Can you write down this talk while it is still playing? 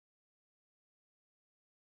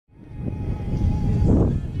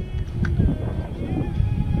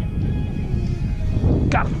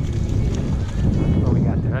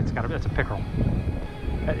pickerel.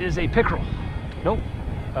 That is a pickerel. Nope.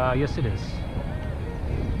 Yes it is.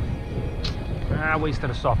 I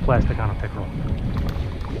wasted a soft plastic on a pickerel.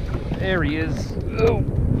 There he is. Oh,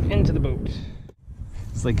 into the boat.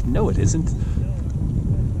 It's like, no it isn't.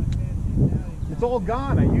 It's all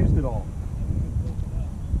gone. I used it all.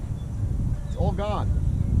 It's all gone.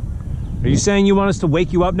 Are you saying you want us to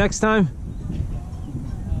wake you up next time?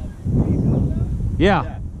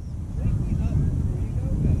 Yeah.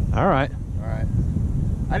 All right. All right.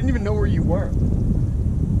 I didn't even know where you were.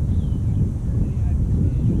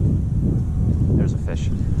 There's a fish.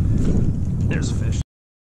 There's a fish.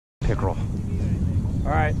 Pickerel.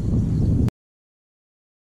 All right.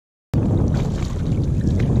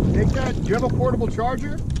 Take that. Do you have a portable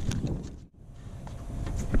charger?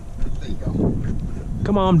 There you go.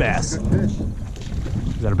 Come on, bass. Good fish.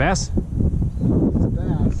 Is that a bass? It's a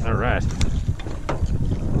bass. All right.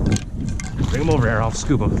 Bring him over here. I'll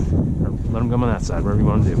scoop him. Or let him come on that side, whatever you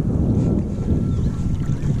want to do.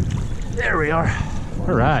 There we are.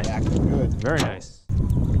 All right. Good. Very nice.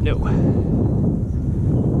 No.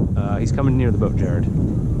 He's coming near the boat, Jared.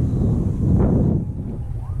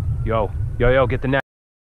 Yo, yo, yo, get the net.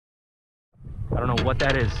 I don't know what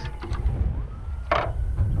that is.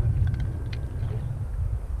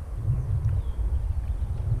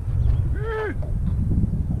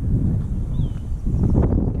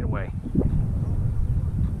 Get away.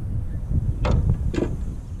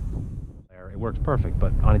 It works perfect,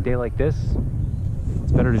 but on a day like this,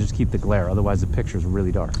 it's better to just keep the glare, otherwise the picture's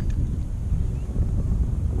really dark.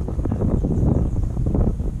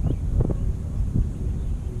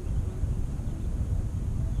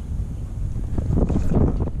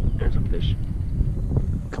 There's a fish.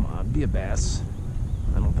 Come on, be a bass.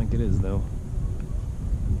 I don't think it is, though.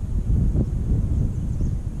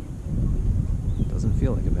 Doesn't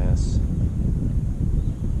feel like a bass.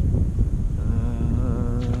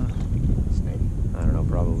 Snake? I don't know,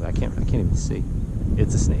 probably. I can't even see.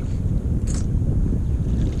 It's a snake.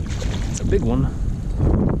 It's a big one.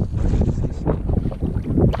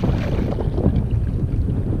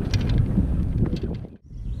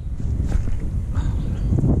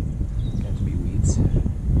 Got to be weeds.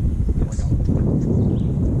 Yes.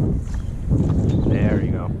 There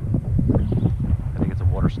you go. I think it's a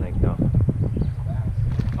water snake, no.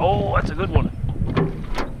 Oh, that's a good one.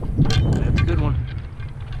 That's a good one.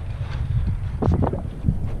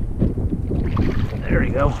 There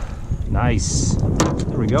you go. Nice.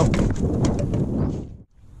 There we go.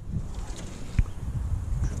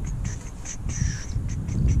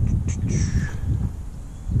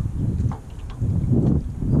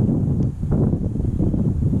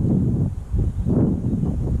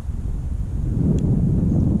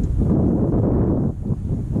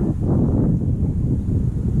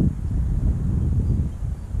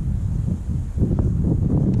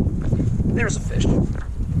 There's a fish.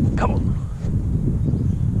 Come on.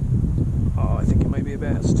 Oh, I think it might be a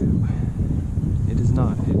bass too. It is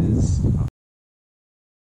not. It is a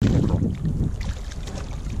pickerel.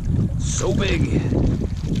 So big.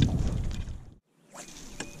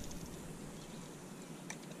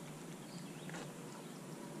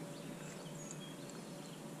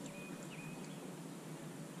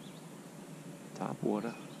 Top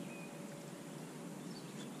water.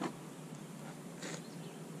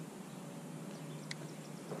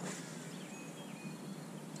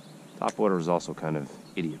 Top water is also kind of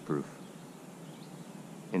idiot-proof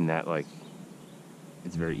in that, like,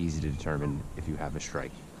 it's very easy to determine if you have a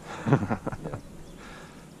strike. Yeah.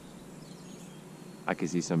 I could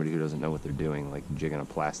see somebody who doesn't know what they're doing, like jigging a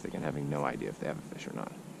plastic and having no idea if they have a fish or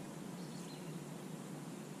not.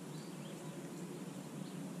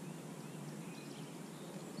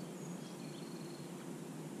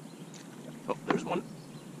 Oh, there's one.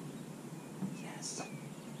 Yes.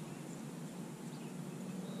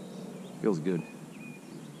 Feels good.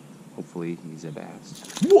 Hopefully he's a bass.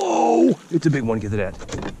 Whoa! It's a big one, get to that.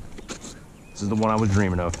 This is the one I was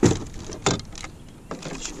dreaming of.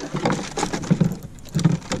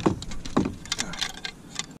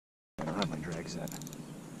 I don't have my drag set.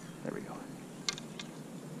 There we go.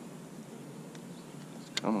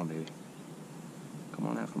 Come on, baby. Come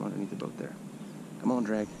on out from underneath the boat there. Come on,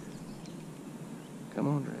 drag. Come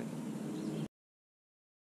on, drag.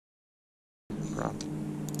 Prop.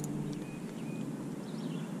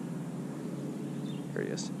 There he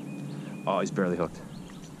is. Oh, he's barely hooked.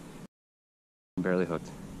 Barely hooked.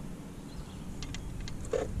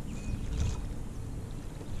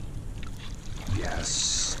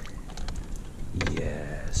 Yes.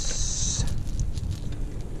 Yes.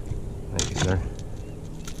 Thank you, sir.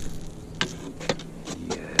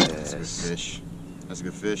 Yes. That's a fish. That's a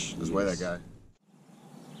good fish. Let's weigh that guy.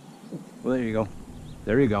 Well, there you go.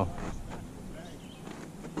 There you go.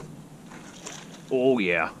 Oh,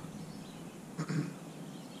 yeah.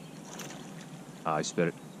 I spit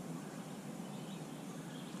it.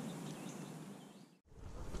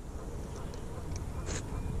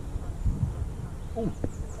 Oh,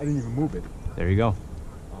 I didn't even move it. There you go.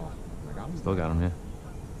 Oh, I got him. Still got him, yeah.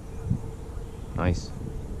 Nice.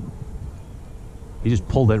 He just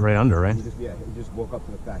pulled it right under, right? He just woke up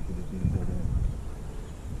to the fact that it's being pulled in.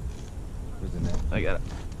 Where's the net? I got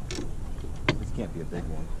it. This can't be a big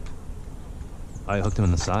one. I hooked him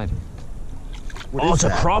in the side. What Oh, is it's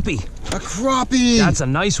that? a crappie. A crappie! That's a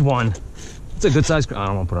nice one. It's a good size. I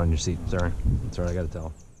don't want to put it on your seat. Sorry. That's all right. I got to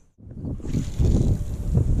tell.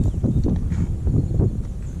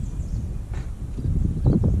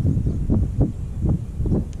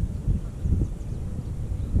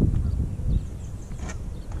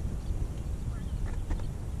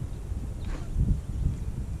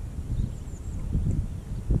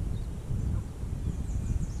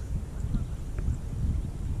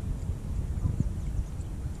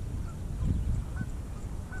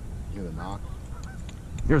 Hear the knock?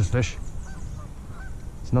 Here's a fish.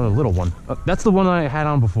 It's another little one. That's the one I had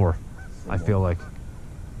on before. I feel like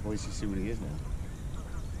At least you see what he is now.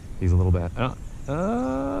 he's a little bass. It's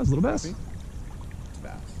a little bass. It's a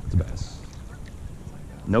bass. It's a bass.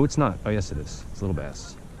 No, it's not. Oh, yes, it is. It's a little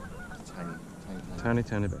bass. It's tiny, tiny, tiny. Tiny,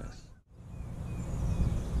 tiny bass.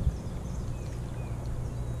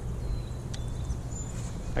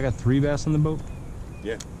 I got 3 bass on the boat.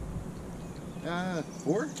 Yeah.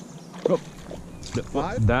 4? Oh,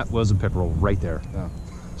 5? that was a pickerel right there. Oh.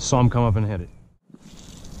 Saw him come up and hit it.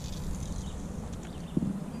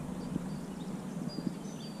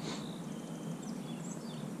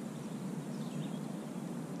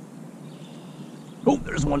 Oh,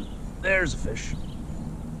 there's one. There's a fish.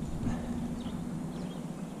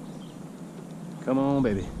 Come on,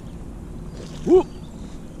 baby. Whoop.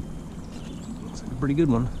 Looks like a pretty good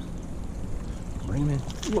one. Bring him in.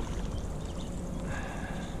 Whoop.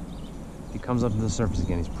 If he comes up to the surface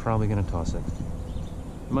again, he's probably going to toss it.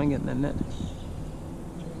 Am I getting that net?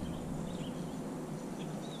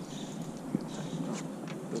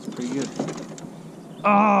 That's pretty good. Oh,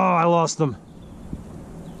 I lost them.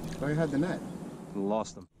 Oh, you had the net.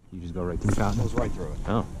 Lost them. You just go right through cotton? Goes right through it.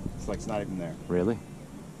 Oh, It's like it's not even there. really?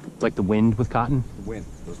 It's like the wind with cotton? The wind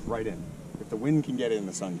goes right in. If the wind can get in,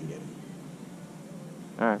 the sun can get in.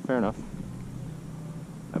 All right, fair enough.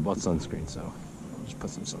 I bought sunscreen, so I'll just put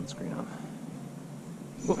some sunscreen on.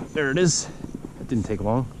 Oh, there it is. That didn't take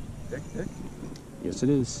long. Dick. Yes, it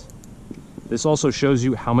is. This also shows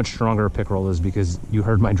you how much stronger a pickerel is because you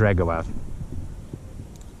heard my drag go out. I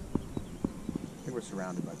think we're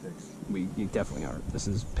surrounded by dicks. You definitely are. This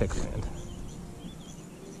is pick land.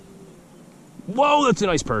 Whoa, that's a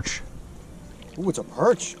nice perch. Ooh, it's a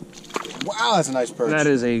perch. Wow, that's a nice perch. That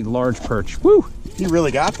is a large perch. Woo! He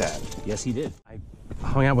really got that. Yes, he did. I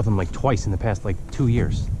hung out with him like twice in the past like 2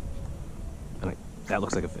 years. And that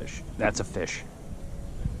looks like a fish. That's a fish.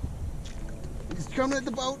 He's coming at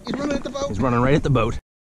the boat. He's running at the boat. He's running right at the boat.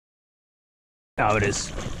 Oh, it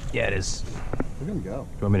is. Yeah, it is. We're gonna go.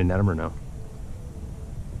 Do you want me to net him or no?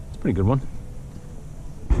 It's a pretty good one.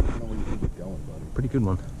 I don't know where you think we're going, buddy. Pretty good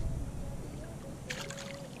one.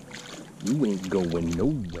 You ain't going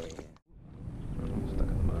nowhere. I'm stuck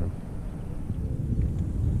on the bottom.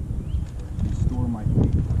 Store my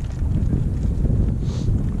feet.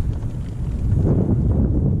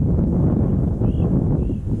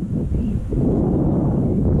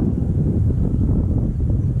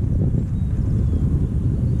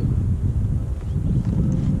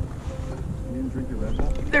 You didn't drink your Red Bull?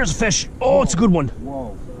 There's a fish. Oh, it's a good one.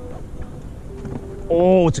 Whoa.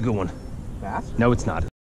 Oh, it's a good one. Bass? No, it's not.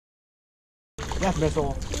 Death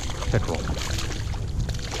missile. Pickerel.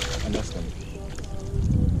 I missed him.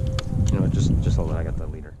 You know what? Just hold it. I got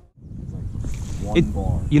that leader. One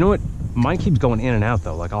bar. You know what? Mine keeps going in and out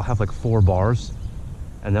though. Like I'll have like 4 bars,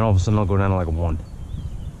 and then all of a sudden I'll go down to like 1,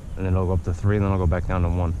 and then I'll go up to 3, and then I'll go back down to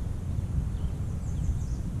 1.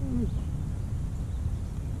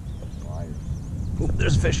 Liar. Oh,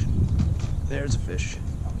 there's a fish. There's a fish.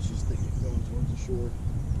 I was just thinking going towards the shore.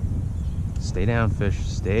 Stay down, fish.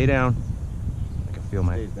 Stay down. I can feel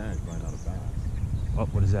my. Stays down, he's probably not a bass. Oh,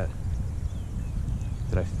 what is that?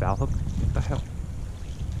 Did I foul hook? What the hell?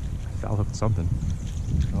 I foul hooked something.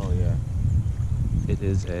 Oh yeah. It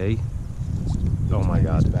is a. Oh my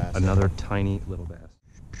Tiniest god! bass. Another tiny little bass.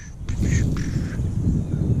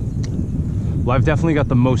 Well, I've definitely got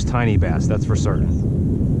the most tiny bass. That's for certain.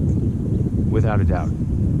 Without a doubt.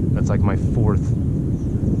 That's like my 4th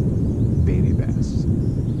baby bass.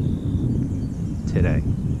 today.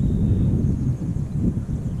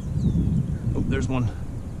 Oh, there's one.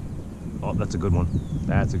 Oh, that's a good one.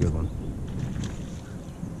 That's a good one.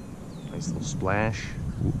 Nice little splash.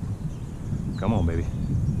 Ooh. Come on, baby.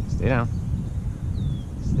 Stay down.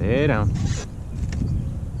 Stay down.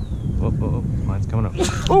 Oh, oh, oh. Mine's coming up.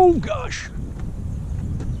 Oh, gosh.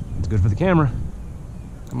 It's good for the camera.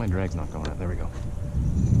 My drag's not going out. There we go.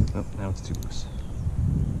 Oh, now it's too loose.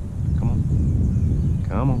 Come on.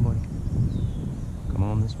 Come on, buddy. Come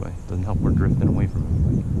on this way. Doesn't help we're drifting away from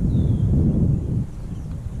everybody.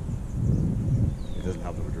 It doesn't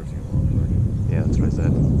help that we're drifting along. Yeah, that's what I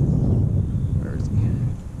said. Where is he?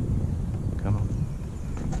 Come on.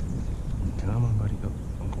 Come on, buddy. Oh,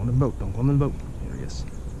 don't go on the boat. Don't go on the boat. Here he is.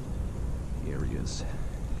 Here he is.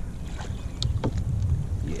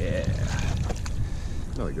 Yeah.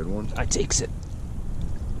 Another good one. I takes it.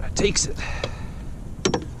 I takes it.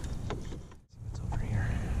 It's over here.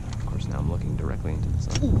 Of course, now I'm looking directly into the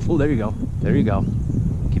sun. Oh, there you go. There you go.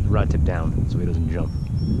 Keep the rod tip down so he doesn't jump.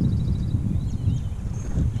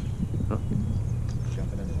 Huh?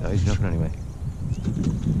 Jumping in. No, he's jumping anyway.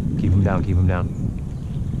 Keep him down. Keep him down.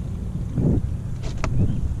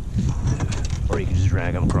 Or you can just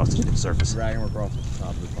drag him across the surface. Drag him across the top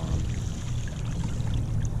of the pond.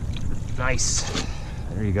 Nice.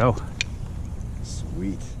 There you go.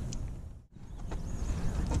 Sweet.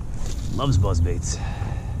 Loves buzz baits.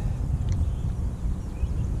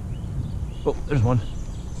 Oh, there's one.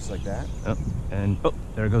 Just like that? Oh, and oh,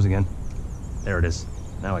 there it goes again. There it is.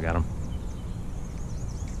 Now I got him.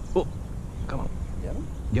 Oh, come on. You got him?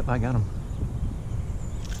 Yep, I got him.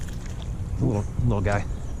 Little guy.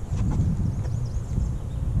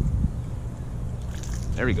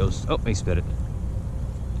 There he goes. Oh, he spit it.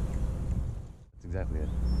 That's exactly it.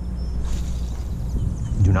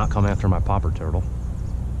 Do not come after my popper turtle.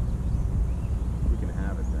 We can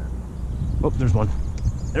have it then. Oh, there's one.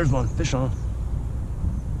 There's one. Fish on.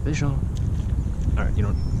 Fish on. All right, you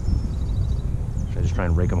know, should I just try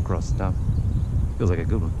and rake him across the top? Feels like a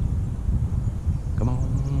good one. Come on,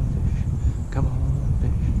 fish. Come on,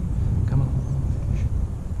 fish. Come on, fish.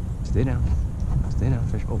 Stay down. Stay down,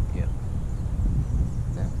 fish. Oh, yeah.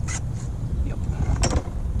 Yep.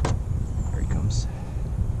 Here he comes.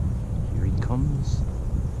 Here he comes.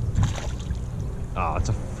 Oh, it's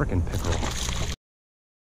a frickin' pickerel.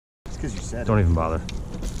 It's because you said Don't it. even bother.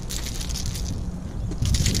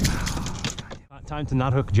 Time to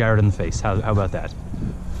not hook Jared in the face. How about that?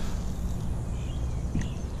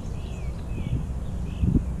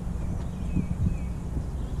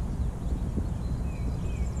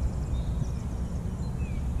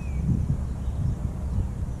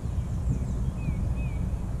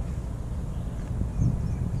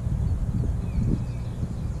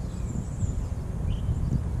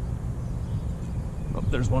 Oh,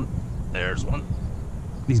 there's one. There's one.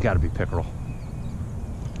 He's got to be pickerel.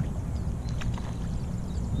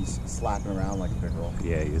 He's slapping around like a pickerel.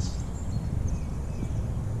 Yeah, he is.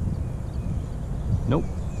 Nope.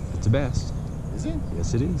 It's a bass. Is he?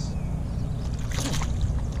 Yes, it is.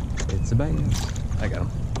 It's a bass. I got him.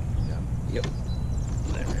 Yeah. Yep.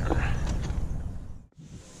 There we are.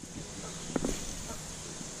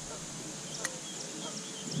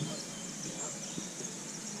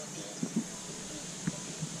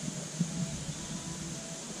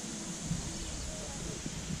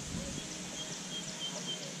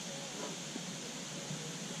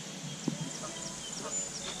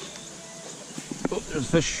 Oh, there's a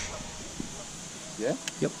fish. Yeah?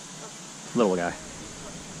 Yep. Little guy.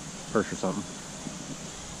 Perch or something.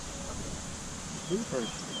 Little perch.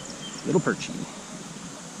 Little perchy.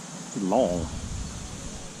 Long.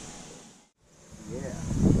 Yeah.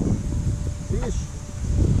 Fish.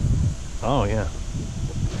 Oh, yeah.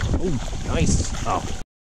 Oh, nice. Oh.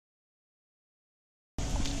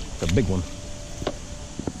 It's a big one.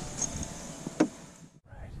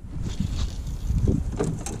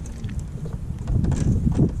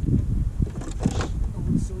 Oh,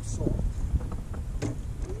 it's so soft.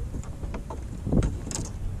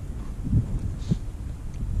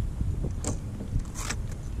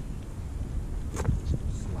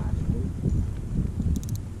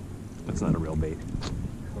 That's not a real bait.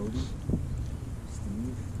 Cody.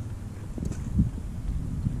 Steve.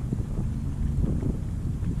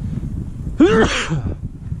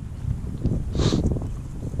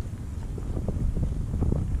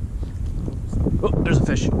 Oh, there's a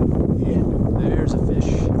fish. Yeah. There's a fish.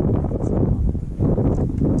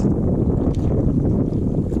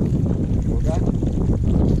 Little guy.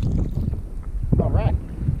 All right.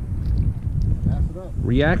 Pass it up.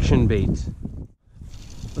 Reaction bait.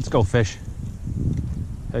 Let's go, fish.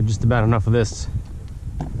 Had just about enough of this.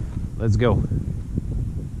 Let's go.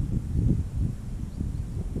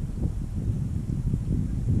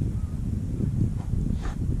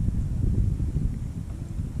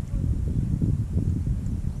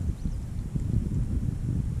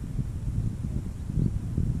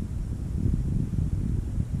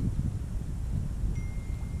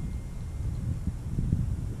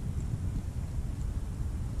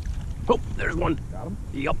 Oh, there's one. Got him?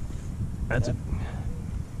 Yep. That's it.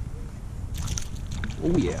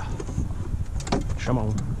 Oh, yeah. Come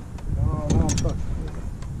on. No, I'm stuck.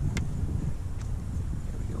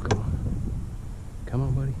 There we go. Come on. Come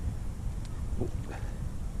on, buddy. Oh.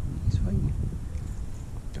 He's fighting.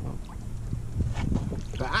 Come on.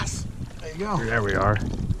 Bass. There you go. There we are.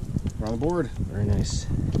 We're on the board. Very nice.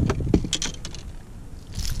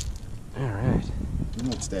 All right. You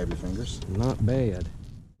won't stab your fingers. Not bad.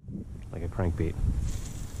 Like a crankbait.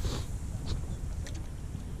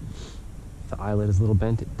 If the eyelet is a little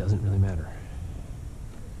bent, it doesn't really matter.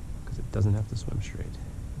 Because it doesn't have to swim straight.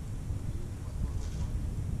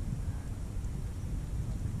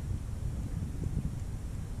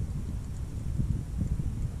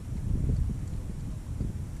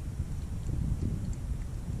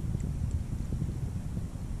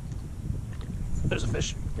 There's a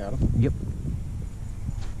fish. Got him? Yep.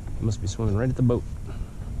 He must be swimming right at the boat.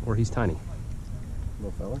 Or he's tiny.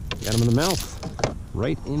 Little fella. Got him in the mouth.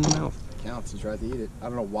 Right in the mouth. Counts. He tried to eat it. I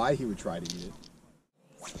don't know why he would try to eat it.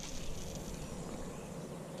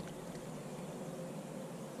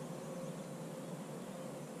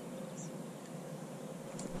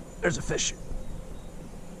 There's a fish.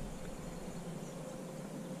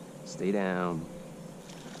 Stay down.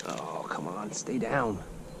 Oh, come on. Stay down.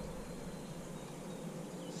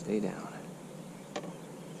 Stay down. You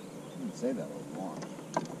didn't say that was long.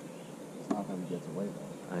 It's not how he gets away,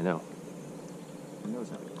 though. I know. He knows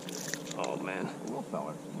how to get away. Oh, man. Little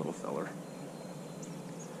feller. Little feller.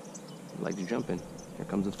 I'd like to jump in. Here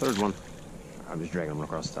comes the third one. I'm just dragging him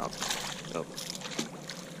across the top. Oh.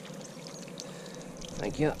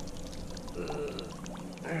 Thank you.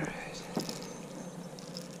 All right.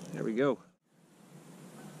 There we go.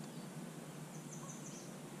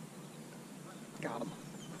 Got him.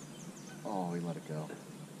 Oh, he let it go.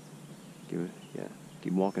 Give it, yeah.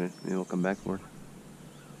 Keep walking it. Maybe he'll come back for it.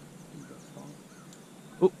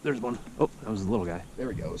 Oh, there's one. Oh, that was the little guy.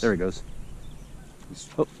 There he goes. There he goes. He's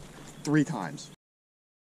Oh. 3 times.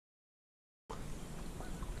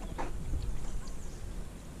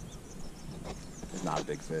 It's not a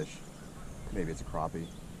big fish. Maybe it's a crappie.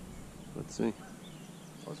 Let's see.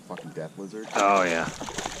 Oh, it's a fucking death lizard. Oh, yeah.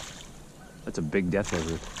 That's a big death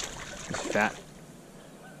lizard. He's fat.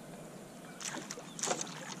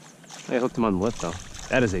 I hooked him on the lip, though.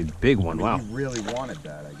 That is a big one. Wow. He really wanted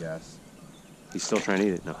that, I guess. He's still trying to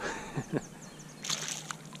eat it. No.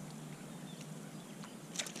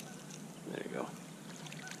 There you go.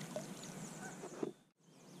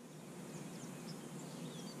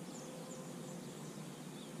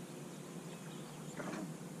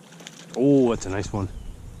 Oh, that's a nice one.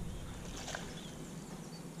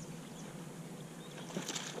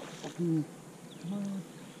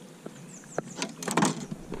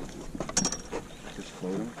 Just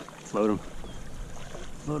floating. Float him.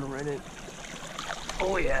 Float him right in.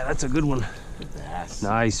 Oh, yeah, that's a good one. Bass.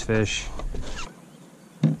 Nice fish.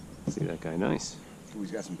 See that guy? Nice. Ooh, he's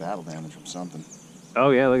got some battle damage from something. Oh,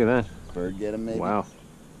 yeah, look at that. Bird get him, maybe? Wow.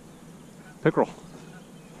 Pickerel.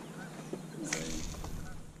 Is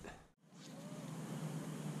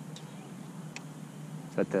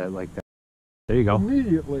that the, like that? There you go.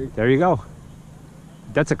 Immediately. There you go.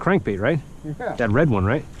 That's a crankbait, right? Yeah. That red one,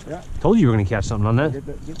 right? Yeah. Told you were going to catch something on that.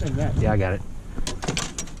 Get that net. Yeah, I got it.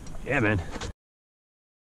 Yeah, man.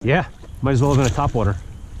 Yeah, might as well have been a topwater.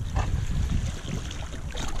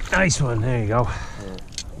 Nice one. There you go.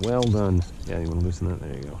 Well done. Yeah, you want to loosen that?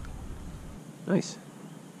 There you go. Nice.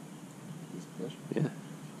 Fish. Yeah.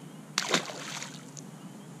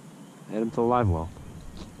 Add him to the live well.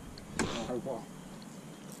 Oh, wow.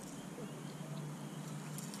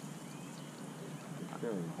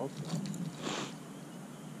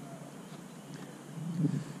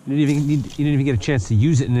 You didn't even get a chance to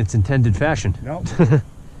use it in its intended fashion. No.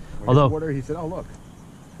 Although- water, he said, "Oh look,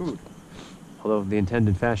 food." Although the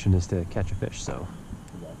intended fashion is to catch a fish, so.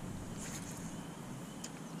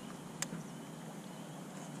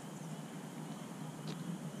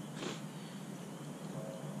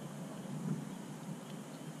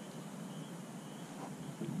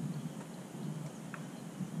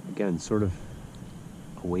 Again, sort of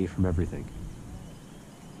away from everything.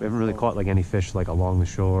 We haven't really caught like any fish like along the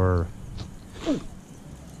shore.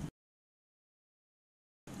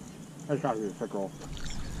 That's gotta be a pickerel.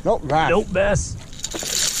 Nope, bass. Nope, bass.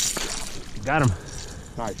 Got him.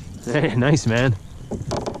 Nice. Hey, nice, man.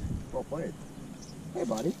 Well played. Hey,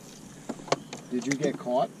 buddy. Did you get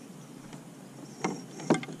caught?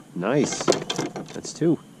 Nice. That's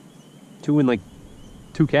two. Two in like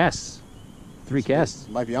 2 casts. 3 casts.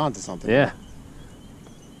 Might be onto something. Yeah.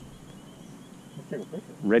 Let's take a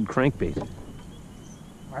picture. Red crankbait.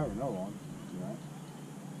 I have another one. You know?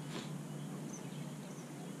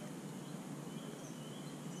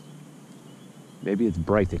 Maybe it's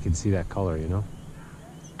bright, they can see that color, you know?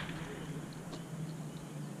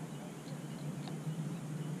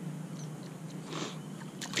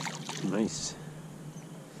 Nice.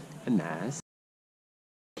 And nice.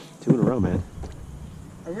 2 in a row, man.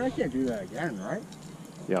 I mean, I can't do that again, right?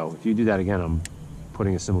 Yo, if you do that again, I'm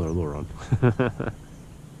putting a similar lure on.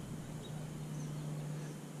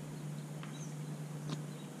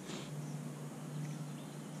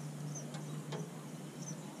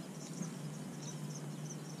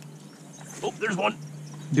 Oh, there's one.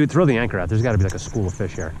 Dude, throw the anchor out. There's got to be like a school of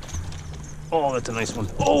fish here. Oh, that's a nice one.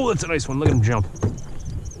 Oh, that's a nice one. Look at him jump.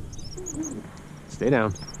 Stay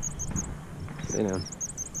down. Stay down.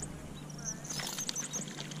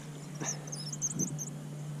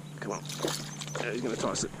 Come on. He's going to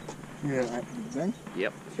toss it. Yeah, you think?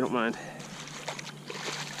 Yep, if you don't mind.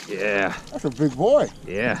 Yeah. That's a big boy.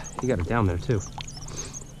 Yeah, he got it down there too.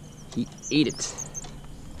 He ate it.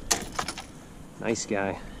 Nice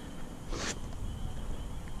guy.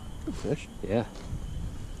 Good fish. Yeah.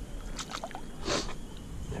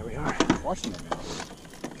 There we are. Washing it now.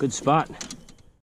 Good spot.